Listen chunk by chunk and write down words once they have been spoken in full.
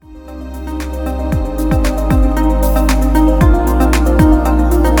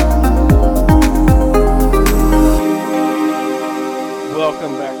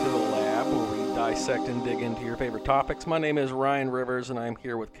Topics. My name is Ryan Rivers, and I'm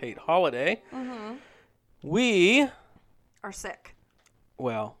here with Kate Holliday. We, Are sick.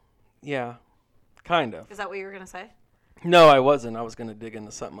 well, yeah, kind of. Is that what you were going to say? No, I wasn't. I was going to dig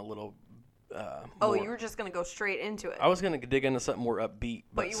into something a little Oh, more. you were just going to go straight into it. I was going to dig into something more upbeat,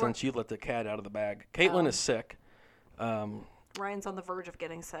 But but you since you let the cat out of the bag. Caitlin is sick. Ryan's on the verge of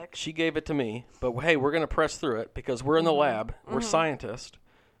getting sick. She gave it to me, but hey, we're going to press through it because we're in the lab. We're scientists,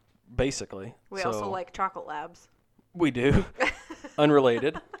 basically. We So also like chocolate labs. we do,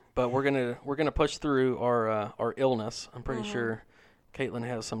 unrelated, but we're gonna push through our illness. I'm pretty sure Caitlin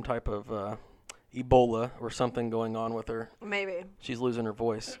has some type of Ebola or something going on with her. Maybe. She's losing her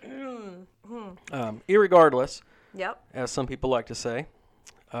voice. Irregardless, Yep. as some people like to say.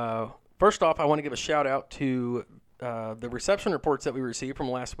 First off, I want to give a shout out to the reception reports that we received from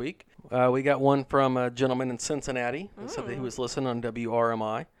last week. We got one from a gentleman in Cincinnati who said that he was listening on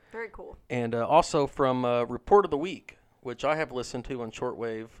WRMI. Very cool. And also from Report of the Week, which I have listened to on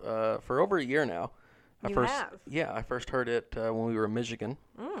shortwave for over a year now. You have? Yeah, I first heard it when we were in Michigan.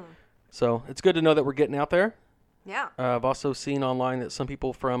 So it's good to know that we're getting out there. Yeah. I've also seen online that some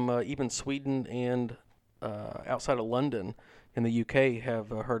people from even Sweden and outside of London in the UK have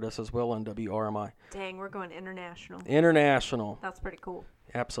heard us as well on WRMI. Dang, we're going international. International. That's pretty cool.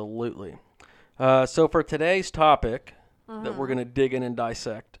 Absolutely. So for today's topic that we're going to dig in and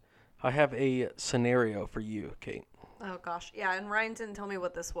dissect, I have a scenario for you, Kate. Oh, gosh. Yeah, and Ryan didn't tell me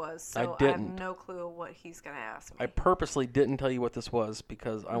what this was, so I I have didn't. no clue what he's going to ask me. I purposely didn't tell you what this was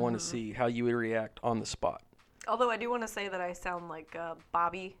because I want to see how you would react on the spot. Although I do want to say that I sound like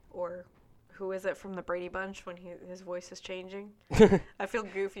Bobby, or who is it from the Brady Bunch when his voice is changing? I feel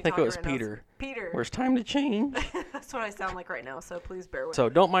goofy I think it talking was right now. Peter. Peter. Where's time to change? That's what I sound like right now, so please bear with me. So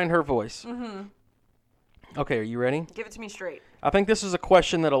don't mind her voice. Okay, are you ready? Give it to me straight. I think this is a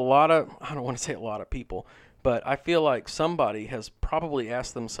question that I don't want to say a lot of people, but I feel like somebody has probably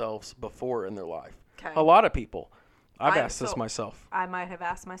asked themselves before in their life. Okay. A lot of people. I've asked this myself. I might have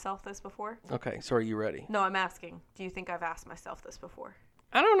asked myself this before. Okay, so are you ready? No, I'm asking. Do you think I've asked myself this before?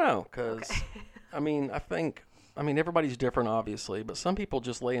 I don't know, because, Okay. I mean, everybody's different, obviously, but some people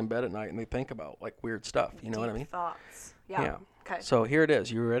just lay in bed at night and they think about, like, weird stuff. You know what I Deep mean? Thoughts. Yeah. Okay. So here it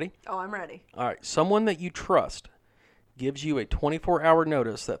is. You ready? Oh, I'm ready. All right. Someone that you trust gives you a 24-hour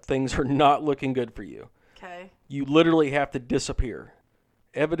notice that things are not looking good for you. Okay. You literally have to disappear.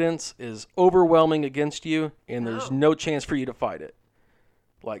 Evidence is overwhelming against you, and there's no chance for you to fight it.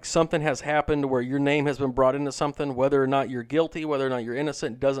 Like something has happened where your name has been brought into something, whether or not you're guilty, whether or not you're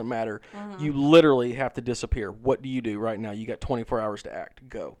innocent, doesn't matter. You literally have to disappear. What do you do right now? You got 24 hours to act.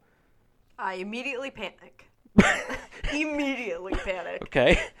 Go. I immediately panic. Immediately panic.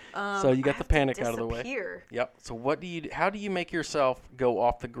 Okay. So you got the I have to panic out of the way. disappear. Yep. So what do you? How do you make yourself go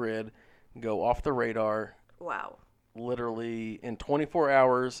off the grid, go off the radar? Wow. Literally in 24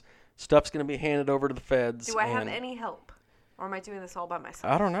 hours, stuff's going to be handed over to the feds. Do I have any help? Or am I doing this all by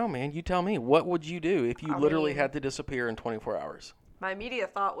myself? I don't know, man. You tell me. What would you do if you literally mean- had to disappear in 24 hours? My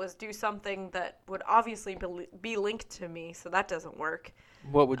immediate thought was do something that would obviously be linked to me, so that doesn't work.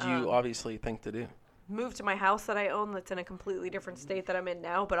 What would you obviously think to do? Move to my house that I own that's in a completely different state that I'm in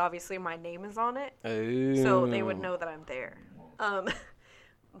now, but obviously my name is on it, so they would know that I'm there.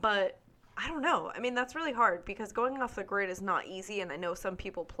 But I don't know. I mean, that's really hard because going off the grid is not easy, and I know some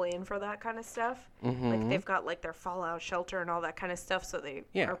people plan for that kind of stuff. Like they've got like their fallout shelter and all that kind of stuff, so they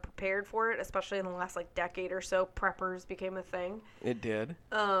are prepared for it. Especially in the last like decade or so, preppers became a thing. It did.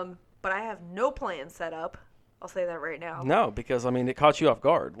 But I have no plan set up. I'll say that right now. No, because, I mean, it caught you off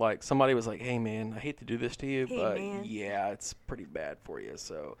guard. Like, somebody was like, hey, man, I hate to do this to you, Hey, but, man. yeah, it's pretty bad for you.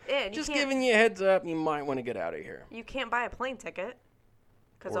 So, Yeah, and you just can't- giving you a heads up, you might want to get out of here. You can't buy a plane ticket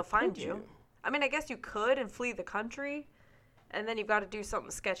because Or they'll find could you. you? I mean, I guess you could and flee the country, and then you've got to do something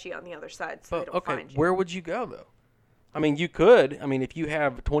sketchy on the other side so they But, don't okay, find you. where would you go, though? I mean, you could. I mean, if you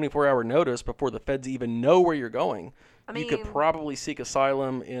have 24-hour notice before the feds even know where you're going, you could mean- probably seek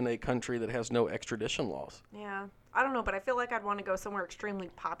asylum in a country that has no extradition laws. Yeah. I don't know, but I feel like I'd want to go somewhere extremely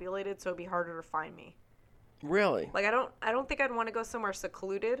populated so it'd be harder to find me. Really? Like, I don't think I'd want to go somewhere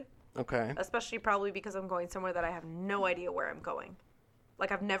secluded, Okay. especially probably because I'm going somewhere that I have no idea where I'm going.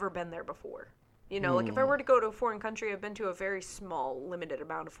 Like, I've never been there before. You know, like if I were to go to a foreign country, I've been to a very small, limited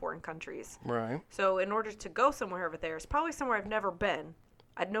amount of foreign countries. Right. So in order to go somewhere over there, it's probably somewhere I've never been.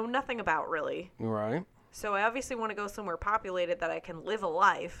 I'd know nothing about, really. Right. So I obviously want to go somewhere populated that I can live a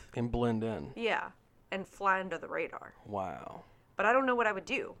life. And blend in. Yeah. And fly under the radar. Wow. But I don't know what I would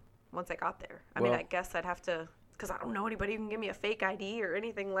do once I got there. I mean, Well- I guess I'd have to, because I don't know anybody who can give me a fake ID or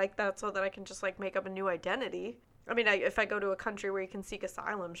anything like that so that I can just, like, make up a new identity. I mean, if I go to a country where you can seek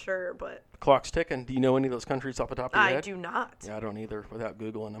asylum, sure, but... Clock's ticking. Do you know any of those countries off the top of your head? I do not. Yeah, I don't either, without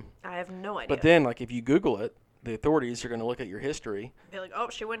Googling them. I have no idea. But then, like, if you Google it, the authorities are going to look at your history. Be like, oh,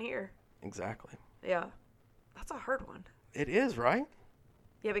 she went here. Exactly. Yeah. That's a hard one. It is, right?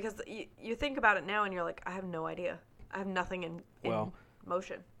 Yeah, because you think about it now and you're like, I have no idea. I have nothing in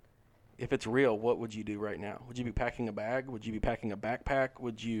motion. If it's real, what would you do right now? Would you be packing a bag? Would you be packing a backpack?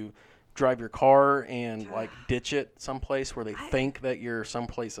 Would you drive your car and, like, ditch it someplace where they think that you're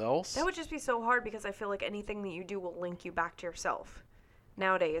someplace else? That would just be so hard because I feel like anything that you do will link you back to yourself.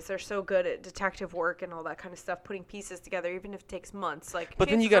 Nowadays, they're so good at detective work and all that kind of stuff, putting pieces together, even if it takes months. Like, but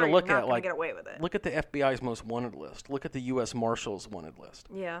then you got to look at, like, get away with it. Look at the FBI's most wanted list. Look at the U.S. Marshals wanted list.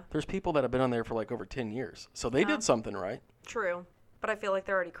 Yeah. There's people that have been on there for, like, over 10 years. So they did something right. True. But I feel like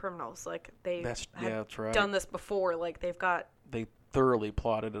they're already criminals. Like, that's right. done this before. Like, they thoroughly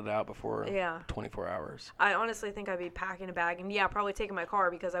plotted it out before 24 hours. I honestly think I'd be packing a bag and probably taking my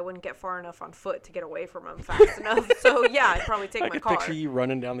car because I wouldn't get far enough on foot to get away from them fast enough. So I'd probably take my car. I could picture you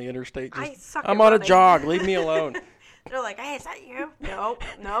running down the interstate. I'm on a jog. Leave me alone. They're like, hey, is that you?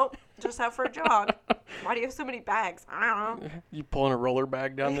 Nope. Just out for a jog. Why do you have so many bags? I don't know. You pulling a roller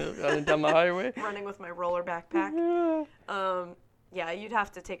bag down the highway? Running with my roller backpack. Yeah. You'd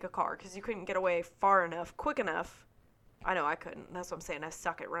have to take a car because you couldn't get away far enough, quick enough. I know I couldn't. That's what I'm saying. I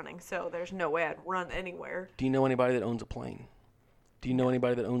suck at running, so there's no way I'd run anywhere. Do you know anybody that owns a plane? Do you know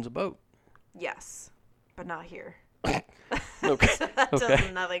anybody that owns a boat? Yes, but not here. Okay. That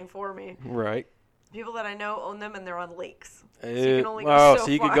does nothing for me. Right. People that I know own them, and they're on lakes. So you can only go so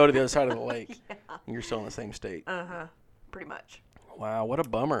you could go to the other side of the lake. Yeah. And you're still in the same state. Uh-huh. Pretty much. Wow, what a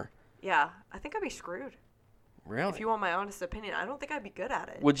bummer. Yeah, I think I'd be screwed. Really? If you want my honest opinion, I don't think I'd be good at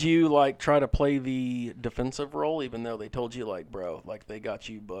it. Would you, like, try to play the defensive role even though they told you, like, bro, like, they got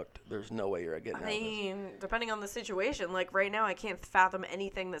you booked. There's no way you're getting out of this. I mean, depending on the situation. Like, right now I can't fathom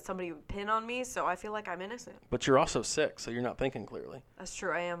anything that somebody would pin on me, so I feel like I'm innocent. But you're also sick, so you're not thinking clearly. That's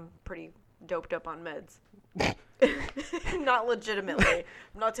true. I am pretty doped up on meds. Not legitimately.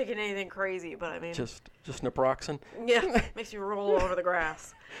 I'm not taking anything crazy, but I mean... Just naproxen? Yeah, makes you roll over the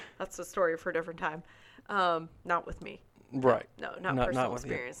grass. That's a story for a different time. Not with me. Right. No, not personal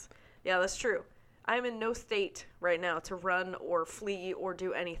experience. Yeah, that's true. I'm in no state right now to run or flee or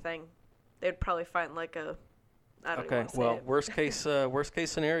do anything. They'd probably find like a... I don't even want to say it. worst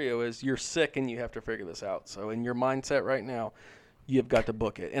case scenario is you're sick and you have to figure this out. So in your mindset right now, you've got to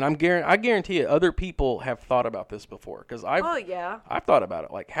book it. And I guarantee you, other people have thought about this before. Because I've thought about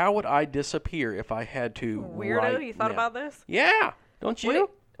it. Like, how would I disappear if I had to? Weirdo, you thought about this? Yeah, don't you?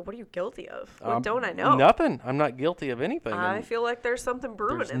 What are you guilty of? What don't I know? Nothing. I'm not guilty of anything. I feel like there's something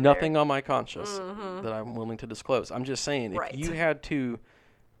brewing in there. There's nothing on my conscience that I'm willing to disclose. I'm just saying, if you had to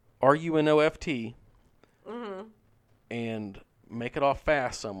argue an OFT and make it off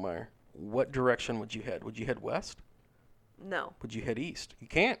fast somewhere, what direction would you head? Would you head west? No. Would you head east? You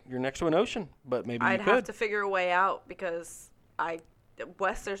can't. You're next to an ocean, but maybe you could. I'd have to figure a way out because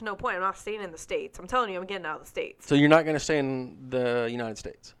west, there's no point. I'm not staying in the States. I'm telling you, I'm getting out of the States. So you're not going to stay in the United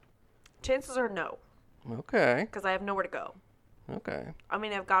States? Chances are no. Okay. Because I have nowhere to go. Okay. I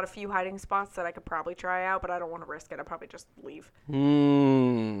mean, I've got a few hiding spots that I could probably try out, but I don't want to risk it. I'd probably just leave.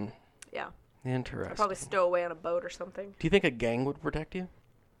 Yeah. Interesting. I'd probably stow away on a boat or something. Do you think a gang would protect you?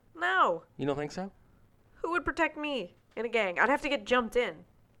 No. You don't think so? Who would protect me in a gang? I'd have to get jumped in.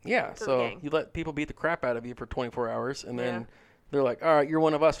 Yeah, so you let people beat the crap out of you for 24 hours, and then they're like, all right, you're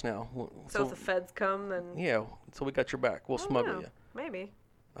one of us now. So if the feds come, then... Yeah, so we got your back. We'll smuggle you. Maybe.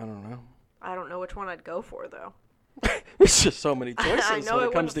 I don't know. I don't know which one I'd go for, though. There's just so many choices when it comes to gangs. I know I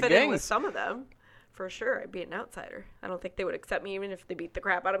wouldn't fit in with some of them. For sure, I'd be an outsider. I don't think they would accept me even if they beat the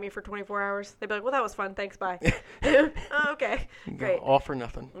crap out of me for 24 hours. They'd be like, well, that was fun. Thanks, bye. Oh, okay, great. All for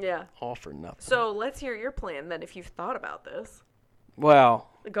nothing. Yeah. All for nothing. So let's hear your plan then if you've thought about this. Well.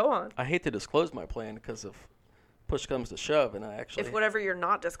 Go on. I hate to disclose my plan because if push comes to shove and I actually... If whatever you're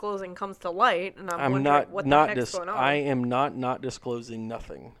not disclosing comes to light and I'm wondering what the heck's going on. I am not disclosing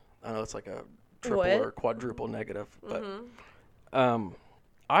nothing. I know it's like a triple or quadruple negative. But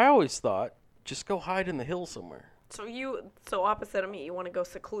I always thought, just go hide in the hills somewhere. So opposite of me, you want to go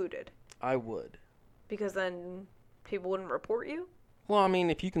secluded. I would. Because then people wouldn't report you? Well, I mean,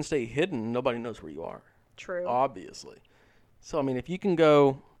 if you can stay hidden, nobody knows where you are. True. Obviously. So, I mean, if you can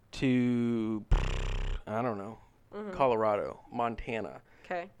go to, I don't know, Colorado, Montana.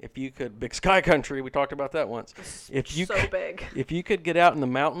 Okay. If you could, Big Sky Country, we talked about that once. Big. If you could get out in the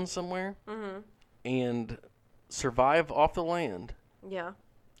mountains somewhere and survive off the land. Yeah.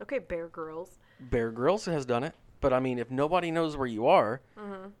 Okay, Bear Grylls. Bear Grylls has done it. But, I mean, if nobody knows where you are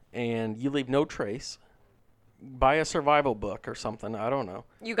and you leave no trace, buy a survival book or something. I don't know.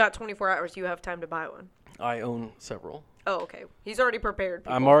 You got 24 hours. You have time to buy one. I own several. Oh, okay. He's already prepared.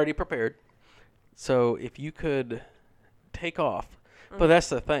 People. I'm already prepared. So if you could take off. But that's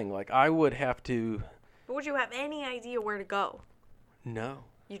the thing. Like, I would have to... But would you have any idea where to go? No.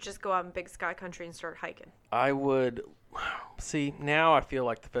 You just go out in big sky country and start hiking. I would... See, now I feel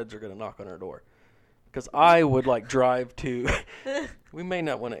like the feds are going to knock on our door. Because I would, like, drive to... We may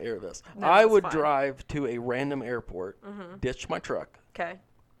not want to air this. No, I would fine. drive to a random airport, ditch my truck. Okay.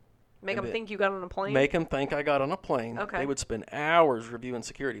 Make them think you got on a plane? Make them think I got on a plane. Okay. They would spend hours reviewing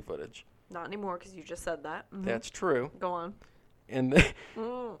security footage. Not anymore, because you just said that. Mm-hmm. That's true. Go on. And they...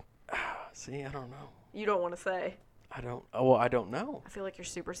 See, I don't know. You don't want to say. I don't know. I feel like you're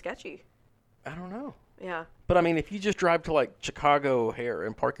super sketchy. I don't know. Yeah. But, I mean, if you just drive to, like, Chicago O'Hare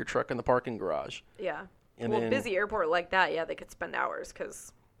and park your truck in the parking garage. Yeah. And well, then, busy airport like that, yeah, they could spend hours,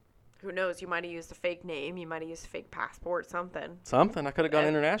 because who knows? You might have used a fake name. You might have used a fake passport, something. I could have gone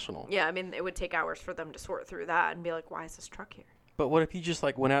international. Yeah, I mean, it would take hours for them to sort through that and be like, why is this truck here? But what if you just,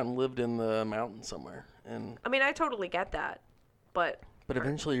 like, went out and lived in the mountains somewhere? And I mean, I totally get that, but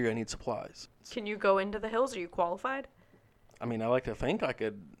eventually you're going to need supplies. Can you go into the hills? Are you qualified? I mean, I like to think I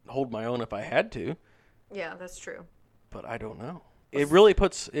could hold my own if I had to. Yeah, that's true. But I don't know. It really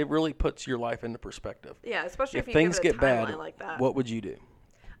puts your life into perspective. Yeah, especially if you things give it a get bad, timeline like that. what would you do?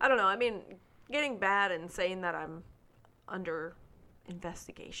 I don't know. I mean, getting bad and saying that I'm under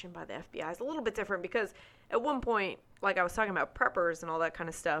investigation by the FBI is a little bit different, because at one point, like I was talking about preppers and all that kind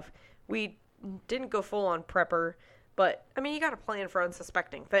of stuff, we didn't go full on prepper, but I mean, you got to plan for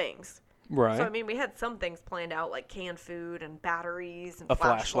unsuspecting things. Right. So I mean, we had some things planned out, like canned food and batteries and A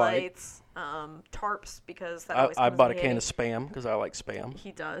flashlight. flashlights, tarps, because that always I comes bought a in can handy. of Spam because I like Spam.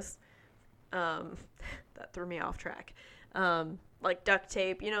 He does. That threw me off track. Like duct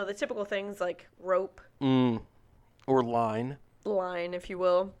tape, the typical things like rope, Or line. line, if you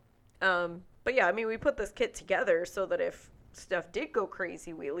will. But yeah, I mean, we put this kit together so that if stuff did go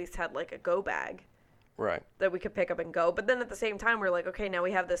crazy, we at least had like a go bag Right. that we could pick up and go. But then at the same time, we're like, okay, now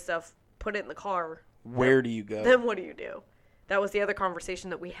we have this stuff, put it in the car. Where do you go? Then what do you do? That was the other conversation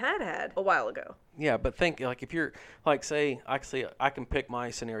that we had a while ago. Yeah, but think, like, if you're, like, say I can pick my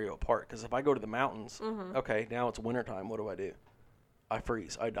scenario apart, because if I go to the mountains, okay, now it's wintertime, what do? I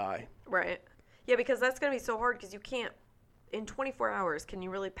freeze. I die. Right. Yeah, because that's going to be so hard, because you can't, in 24 hours, can you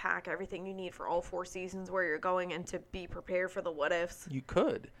really pack everything you need for all 4 seasons where you're going and to be prepared for the what ifs? You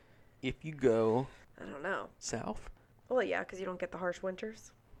could, if you go... I don't know. South? Well, yeah, because you don't get the harsh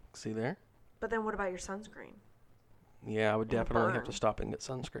winters. See there? But then what about your sunscreen? Yeah, I would definitely have burn. to stop and get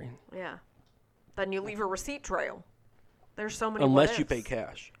sunscreen. Yeah. Then you leave a receipt trail. There's so many Unless what you ifs. pay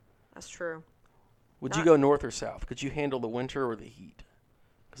cash. That's true. Would you go north or south? Could you handle the winter or the heat?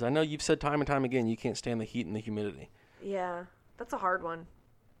 Because I know you've said time and time again you can't stand the heat and the humidity. Yeah, that's a hard one.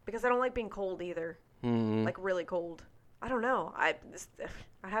 Because I don't like being cold either. Mm-hmm. Like really cold. I don't know. I'd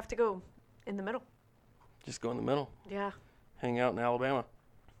have to go in the middle. Just go in the middle. Yeah. Hang out in Alabama.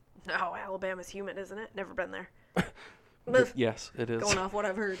 No, Alabama's humid, isn't it? Never been there. Yes, it is. Going off what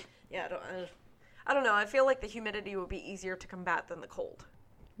I've heard. Yeah, I don't know. I feel like the humidity would be easier to combat than the cold.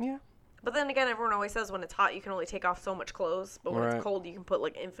 Yeah. But then again, everyone always says when it's hot, you can only take off so much clothes. But when Right. it's cold, you can put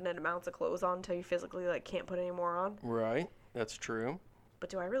like infinite amounts of clothes on until you physically like can't put any more on. Right. That's true. But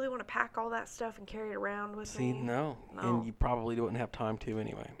do I really want to pack all that stuff and carry it around with See, me? no. No. And you probably wouldn't have time to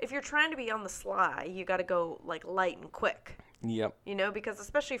anyway. If you're trying to be on the sly, you got to go like light and quick. Yep. Because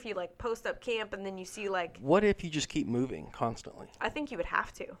especially if you like post up camp and then you see like, What if you just keep moving constantly? I think you would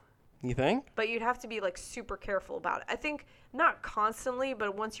have to. You think? But you'd have to be like super careful about it. I think not constantly,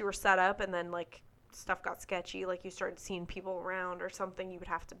 but once you were set up and then like stuff got sketchy, like you started seeing people around or something, you would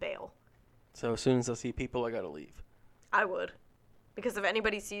have to bail. So as soon as I see people, I got to leave. I would. Because if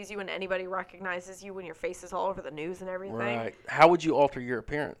anybody sees you and anybody recognizes you when your face is all over the news and everything. Right. How would you alter your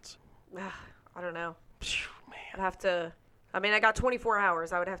appearance? I don't know. Phew, man. I'd have to, I got 24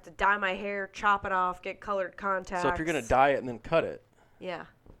 hours. I would have to dye my hair, chop it off, get colored contacts. So if you're going to dye it and then cut it, yeah.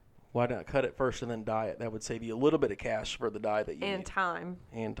 why not cut it first and then dye it? That would save you a little bit of cash for the dye that you And need. time.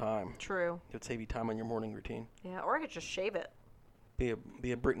 And time. True. It would save you time on your morning routine. Yeah, or I could just shave it. Be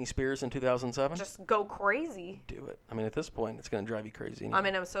a Britney Spears in 2007? Just go crazy. Do it. I mean, at this point, it's going to drive you crazy. I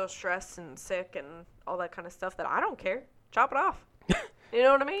mean, I'm so stressed and sick and all that kind of stuff that I don't care. Chop it off. You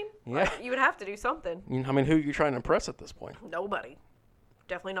know what I mean? Yeah. Like, you would have to do something. I mean, who are you trying to impress at this point? Nobody.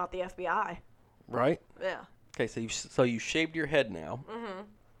 Definitely not the FBI. Right? Yeah. Okay, so you shaved your head now. Mm-hmm.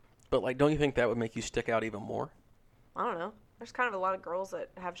 But, like, don't you think that would make you stick out even more? I don't know. There's kind of a lot of girls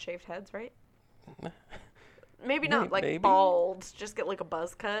that have shaved heads, right? Maybe not like maybe. bald. Just get like a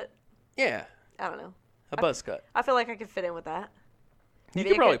buzz cut. Yeah. I don't know. A buzz cut. I feel like I could fit in with that. You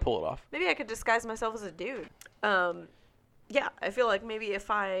could probably pull it off. Maybe I could disguise myself as a dude. Yeah, I feel like maybe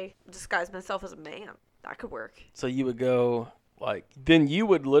if I disguise myself as a man, that could work. So you would go, then you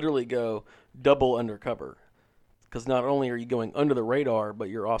would literally go double undercover. Because not only are you going under the radar, but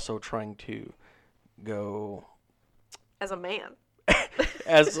you're also trying to go... As a man.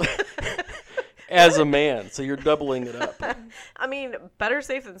 as a man. So you're doubling it up. I mean, better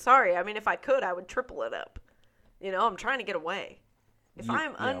safe than sorry. I mean, if I could, I would triple it up. I'm trying to get away. If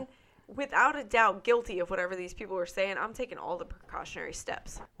I'm without a doubt guilty of whatever these people are saying, I'm taking all the precautionary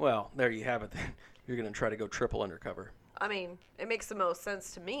steps. Well, there you have it then. You're going to try to go triple undercover. I mean, it makes the most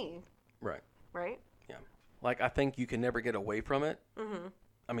sense to me. Right. Right? Yeah. I think you can never get away from it. Mm-hmm.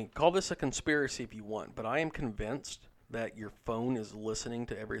 I mean, call this a conspiracy if you want, but I am convinced that your phone is listening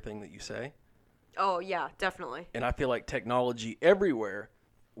to everything that you say. Oh, yeah, definitely. And I feel like technology everywhere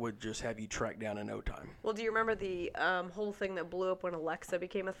would just have you tracked down in no time. Well, do you remember the whole thing that blew up when Alexa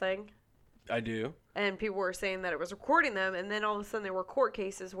became a thing? I do. And people were saying that it was recording them, and then all of a sudden there were court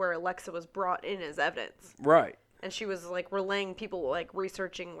cases where Alexa was brought in as evidence. Right. And she was, relaying people,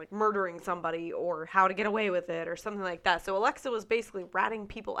 researching, murdering somebody or how to get away with it or something like that. So Alexa was basically ratting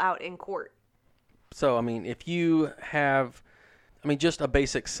people out in court. So, I mean, if you have, just a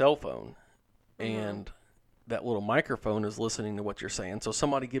basic cell phone and that little microphone is listening to what you're saying. So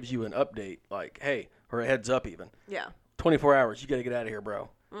somebody gives you an update hey, or a heads up even. Yeah. 24 hours, you got to get out of here, bro.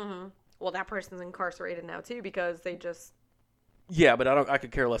 Mm-hmm. Well, that person's incarcerated now, too, because they just... Yeah, but I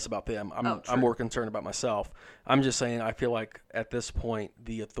could care less about them. I'm more concerned about myself. I'm just saying I feel like at this point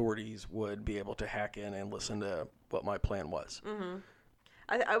the authorities would be able to hack in and listen to what my plan was. Mm-hmm.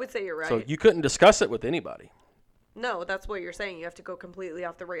 I would say you're right. So you couldn't discuss it with anybody. No, that's what you're saying. You have to go completely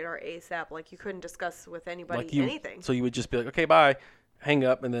off the radar ASAP. You couldn't discuss with anybody anything. So you would just be like, okay, bye, hang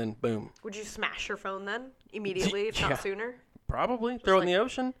up, and then boom. Would you smash your phone then immediately, if not sooner? Probably. Throw it in the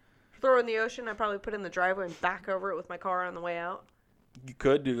ocean. Throw it in the ocean. I'd probably put it in the driveway and back over it with my car on the way out. You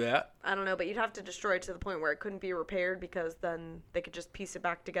could do that. I don't know, but you'd have to destroy it to the point where it couldn't be repaired because then they could just piece it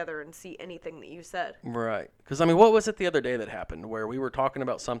back together and see anything that you said. Right. Because, what was it the other day that happened where we were talking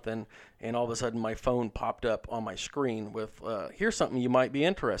about something and all of a sudden my phone popped up on my screen with, here's something you might be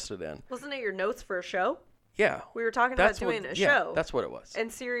interested in. Wasn't it your notes for a show? Yeah. We were talking about doing a show. Yeah, that's what it was. And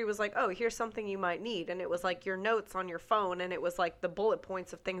Siri was like, oh, here's something you might need. And it was your notes on your phone, and it was the bullet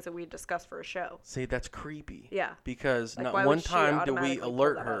points of things that we discussed for a show. See, that's creepy. Yeah. Because not one time did we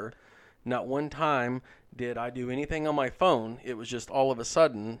alert her. Not one time did I do anything on my phone. It was just all of a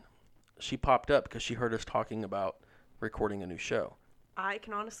sudden she popped up because she heard us talking about recording a new show. I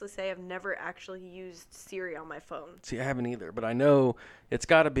can honestly say I've never actually used Siri on my phone. See, I haven't either. But I know it's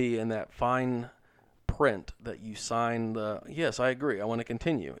got to be in that fine print that you sign yes, I agree, I want to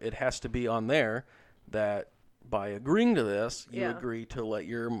continue. It has to be on there that by agreeing to this, you agree to let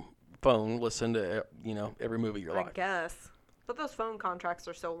your phone listen to, every movie of your life. I guess. But those phone contracts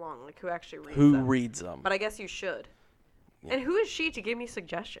are so long. Who actually reads them? Who reads them? But I guess you should. Yeah. And who is she to give me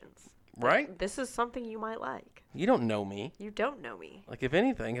suggestions? Right? This is something you might like. You don't know me. You don't know me. If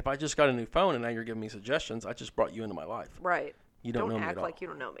anything, if I just got a new phone and now you're giving me suggestions, I just brought you into my life. Right. You don't know me at all. Don't act like you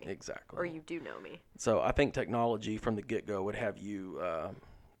don't know me. Exactly. Or you do know me. So I think technology from the get-go would have you...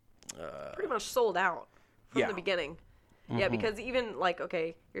 pretty much sold out from the beginning. Mm-hmm. Yeah, because even,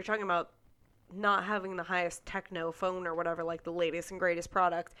 okay, you're talking about not having the highest techno phone or whatever, the latest and greatest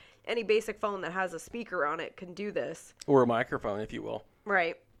product. Any basic phone that has a speaker on it can do this. Or a microphone, if you will.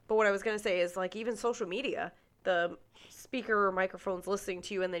 Right. But what I was going to say is, even social media, the speaker or microphone's listening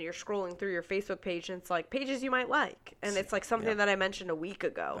to you, and then you're scrolling through your Facebook page, and it's pages you might like. And it's something that I mentioned a week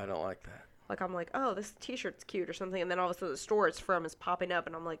ago. I don't like that. I'm like, oh, this t-shirt's cute or something. And then all of a sudden the store it's from is popping up.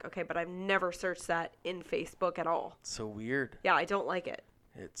 And I'm like, okay, but I've never searched that in Facebook at all. It's so weird. Yeah, I don't like it.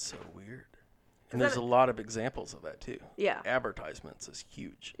 It's so weird. And there's a lot of examples of that, too. Yeah. Advertisements is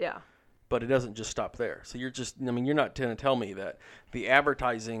huge. Yeah. But it doesn't just stop there. So you're not going to tell me that the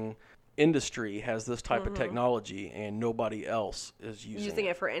advertising industry has this type of technology and nobody else is using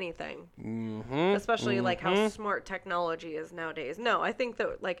it for anything. Mm-hmm. Especially how smart technology is nowadays. No, I think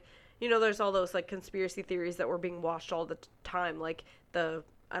that there's all those conspiracy theories that were being watched all the time.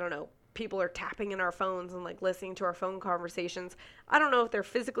 People are tapping in our phones and listening to our phone conversations. I don't know if they're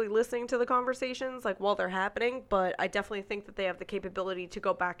physically listening to the conversations while they're happening, but I definitely think that they have the capability to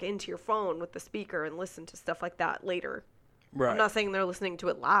go back into your phone with the speaker and listen to stuff like that later. Right. I'm not saying they're listening to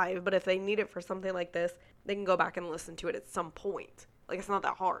it live, but if they need it for something like this, they can go back and listen to it at some point. It's not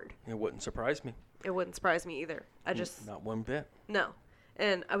that hard. It wouldn't surprise me. It wouldn't surprise me either. Not one bit. No.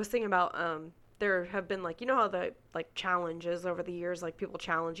 And I was thinking about there have been, like, you know how the, like, challenges over the years, like, people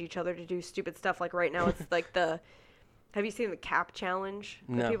challenge each other to do stupid stuff. Like, right now, it's, like, have you seen the cap challenge?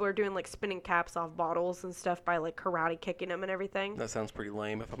 No. People are doing, like, spinning caps off bottles and stuff by, like, karate kicking them and everything. That sounds pretty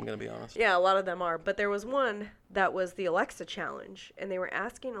lame, if I'm going to be honest. Yeah, a lot of them are. But there was one that was the Alexa challenge, and they were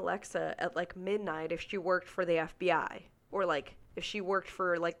asking Alexa at, like, midnight if she worked for the FBI, or, like, if she worked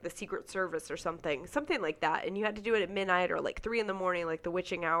for, like, the Secret Service or something like that. And you had to do it at midnight or, like, 3 a.m, like, the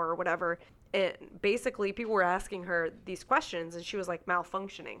witching hour or whatever. And basically, people were asking her these questions, and she was, like,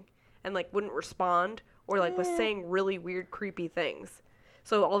 malfunctioning and, like, wouldn't respond or, like, was saying really weird, creepy things.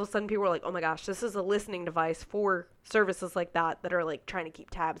 So all of a sudden, people were like, oh, my gosh, this is a listening device for services like that are, like, trying to keep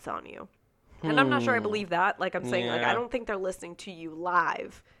tabs on you. And I'm not sure I believe that. Like, I'm saying, like, I don't think they're listening to you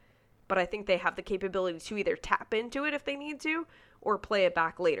live. But I think they have the capability to either tap into it if they need to or play it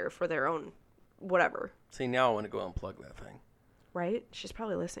back later for their own whatever. See, now I want to go unplug that thing. Right? She's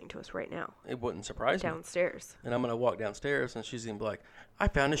probably listening to us right now. It wouldn't surprise me. Downstairs. And I'm going to walk downstairs, and she's going to be like, I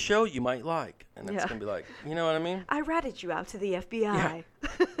found a show you might like. And it's going to be like, you know what I mean? I ratted you out to the FBI.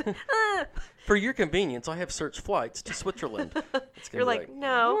 Yeah. For your convenience, I have searched flights to Switzerland. You're like,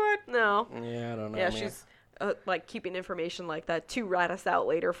 no. What? No. Yeah, I don't know, Yeah, man. she's like keeping information like that to rat us out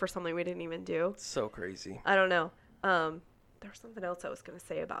later for something we didn't even do. It's so crazy. I don't know. There was something else I was going to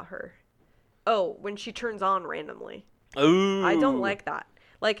say about her. Oh, when she turns on randomly. Ooh. I don't like that.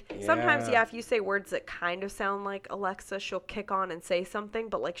 Like, sometimes, if you say words that kind of sound like Alexa, she'll kick on and say something,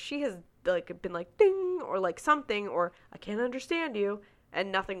 but, like, she has, like, been like, ding, or, like, something, or, I can't understand you,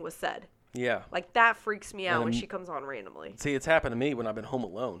 and nothing was said. Yeah. Like, that freaks me out when she comes on randomly. See, it's happened to me when I've been home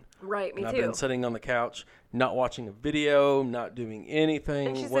alone. Right, me and too. I've been sitting on the couch, not watching a video, not doing anything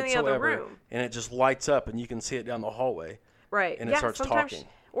and she's whatsoever. in the other room. And it just lights up, and you can see it down the hallway. Right. And it starts talking.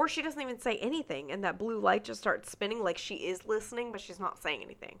 Or she doesn't even say anything, and that blue light just starts spinning like she is listening, but she's not saying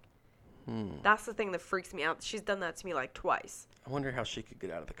anything. That's the thing that freaks me out. She's done that to me, like, twice. I wonder how she could get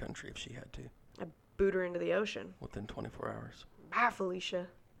out of the country if she had to. I boot her into the ocean. Within 24 hours. Bye, Felicia.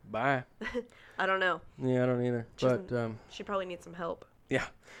 Bye. I don't know. Yeah, I don't either. She probably needs some help. Yeah.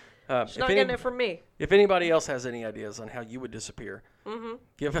 She's not getting it from me. If anybody else has any ideas on how you would disappear,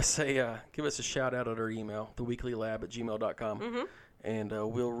 give us a shout out at our email, theweeklylab@gmail.com, and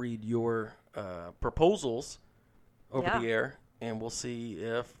we'll read your proposals over the air, and we'll see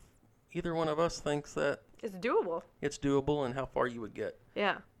if either one of us thinks that it's doable and how far you would get.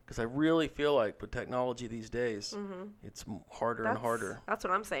 Yeah. Because I really feel like with technology these days, it's harder and harder. That's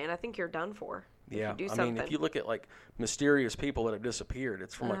what I'm saying. I think you're done for. Yeah, if you do I something. mean, if you look at like mysterious people that have disappeared,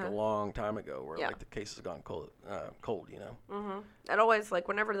 it's from like a long time ago, where like the case has gone cold, you know. It always, like,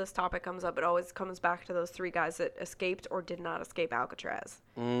 whenever this topic comes up, it always comes back to those 3 guys that escaped or did not escape Alcatraz.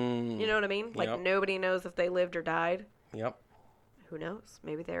 You know what I mean? Like, nobody knows if they lived or died. Yep. Who knows?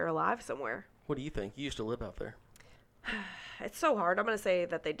 Maybe they're alive somewhere. What do you think? You used to live out there. It's so hard. I'm going to say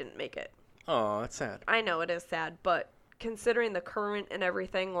that they didn't make it. Oh, that's sad. I know it is sad, but considering the current and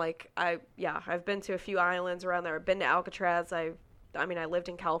everything, like, I've been to a few islands around there. I've been to Alcatraz. I lived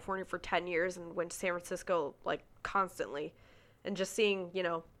in California for 10 years and went to San Francisco, like, constantly. And just seeing, you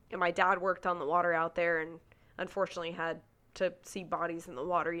know, and my dad worked on the water out there and unfortunately had to see bodies in the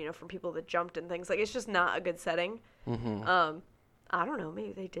water, you know, from people that jumped and things. Like, it's just not a good setting. I don't know.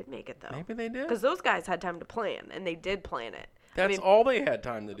 Maybe they did make it, though. Maybe they did. Because those guys had time to plan, and they did plan it. That's all they had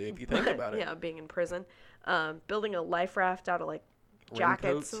time to do, if you think about it. Yeah, being in prison. Building a life raft out of, like,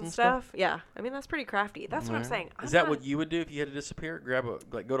 jackets and stuff. Yeah. I mean, that's pretty crafty. That's what I'm saying. Is that what you would do if you had to disappear? Go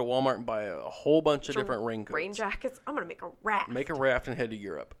to Walmart and buy a whole bunch of different raincoats. Rain jackets? I'm going to make a raft. Make a raft and head to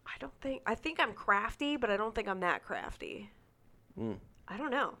Europe. I think I'm crafty, but I don't think I'm that crafty. I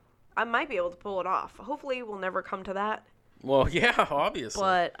don't know. I might be able to pull it off. Hopefully we'll never come to that. Well, yeah, obviously.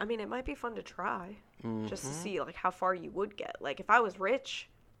 But, I mean, it might be fun to try. Just to see, like, how far you would get. Like, if I was rich,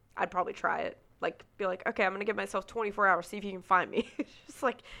 I'd probably try it. Like, be like, okay, I'm going to give myself 24 hours, see if you can find me. Just,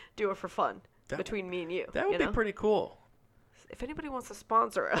 like, do it for fun between me and you. That would be pretty cool. If anybody wants to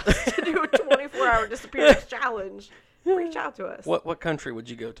sponsor us to do a 24-hour disappearance challenge, reach out to us. What country would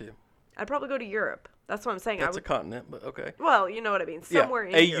you go to? I'd probably go to Europe. That's what I'm saying. That's a continent, but okay. Well, you know what I mean. Somewhere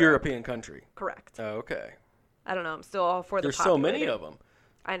in Europe. A European country. Correct. Oh, okay. I don't know. I'm still all for the There's so many of them.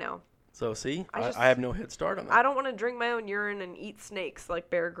 I know. So, see, I have no head start on that. I don't want to drink my own urine and eat snakes like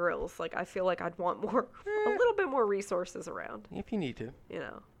Bear Grylls. Like, I feel like I'd want a little bit more resources around. If you need to. You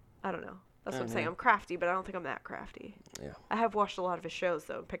know, I don't know. That's what I'm saying. I'm crafty, but I don't think I'm that crafty. Yeah. I have watched a lot of his shows,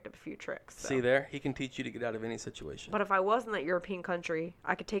 though, and picked up a few tricks. So. See there? He can teach you to get out of any situation. But if I was in that European country,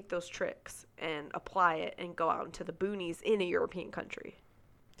 I could take those tricks and apply it and go out into the boonies in a European country.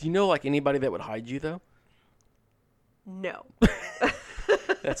 Do you know, like, anybody that would hide you, though? No.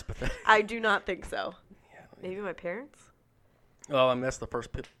 That's pathetic. I do not think so. Yeah, Maybe my parents? well, I mean, that's the first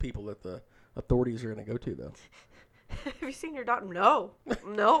people that the authorities are going to go to, though. Have you seen your daughter? No.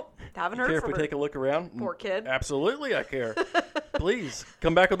 Nope. Haven't You heard care if from we her. take a look around? Poor kid. Absolutely, I care. Please,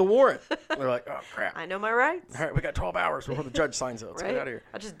 come back with a warrant. They're like, oh, crap. I know my rights. All right, we got 12 hours before the judge signs it. Let's Right? get out of here.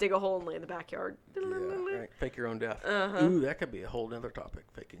 I just dig a hole and lay in the backyard. Yeah, right. Fake your own death. Uh-huh. Ooh, that could be a whole other topic,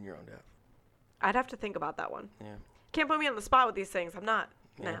 faking your own death. I'd have to think about that one. Yeah. Can't put me on the spot with these things. I'm not.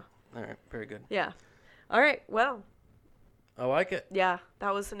 Yeah. No. All right, very good. Yeah. All right. Well, I like it. yeah,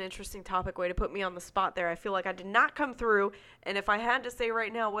 that was an interesting topic. Way to put me on the spot there. I feel like I did not come through. And if I had to say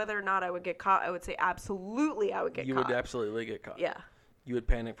right now whether or not I would get caught, I would say absolutely I would get You caught. would absolutely get caught. Yeah. You would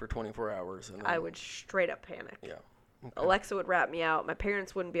panic for 24 hours. And then, I would straight up panic. Yeah. Okay. Alexa would rat me out. My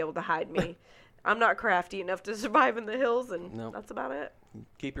parents wouldn't be able to hide me. I'm not crafty enough to survive in the hills, and No. that's about it.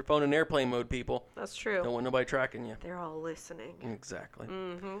 Keep your phone in airplane mode, people. That's true. Don't want nobody tracking you. They're all listening. Exactly.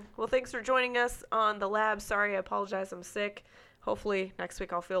 Well, thanks for joining us on The Lab. Sorry, I apologize. I'm sick. Hopefully next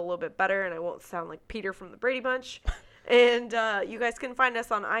week I'll feel a little bit better and I won't sound like Peter from the Brady Bunch. And you guys can find us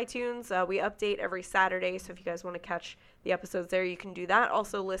on iTunes. We update every Saturday, so if you guys want to catch the episodes there, you can do that.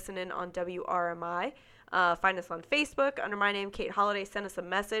 Also listen in on WRMI. Find us on Facebook under my name, Kate Holiday. Send us a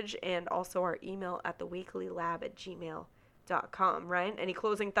message, and also our email at theweeklylab@gmail.com. Ryan, any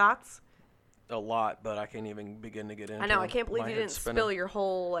closing thoughts? A lot, but I can't even begin to get into. I know. I can't believe My you head's didn't spinning. spill your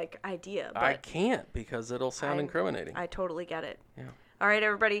whole idea. But I can't because it'll sound incriminating. I totally get it. Yeah. All right,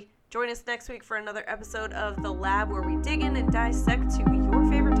 everybody. Join us next week for another episode of The Lab, where we dig in and dissect to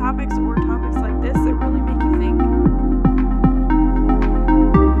your favorite topics or topics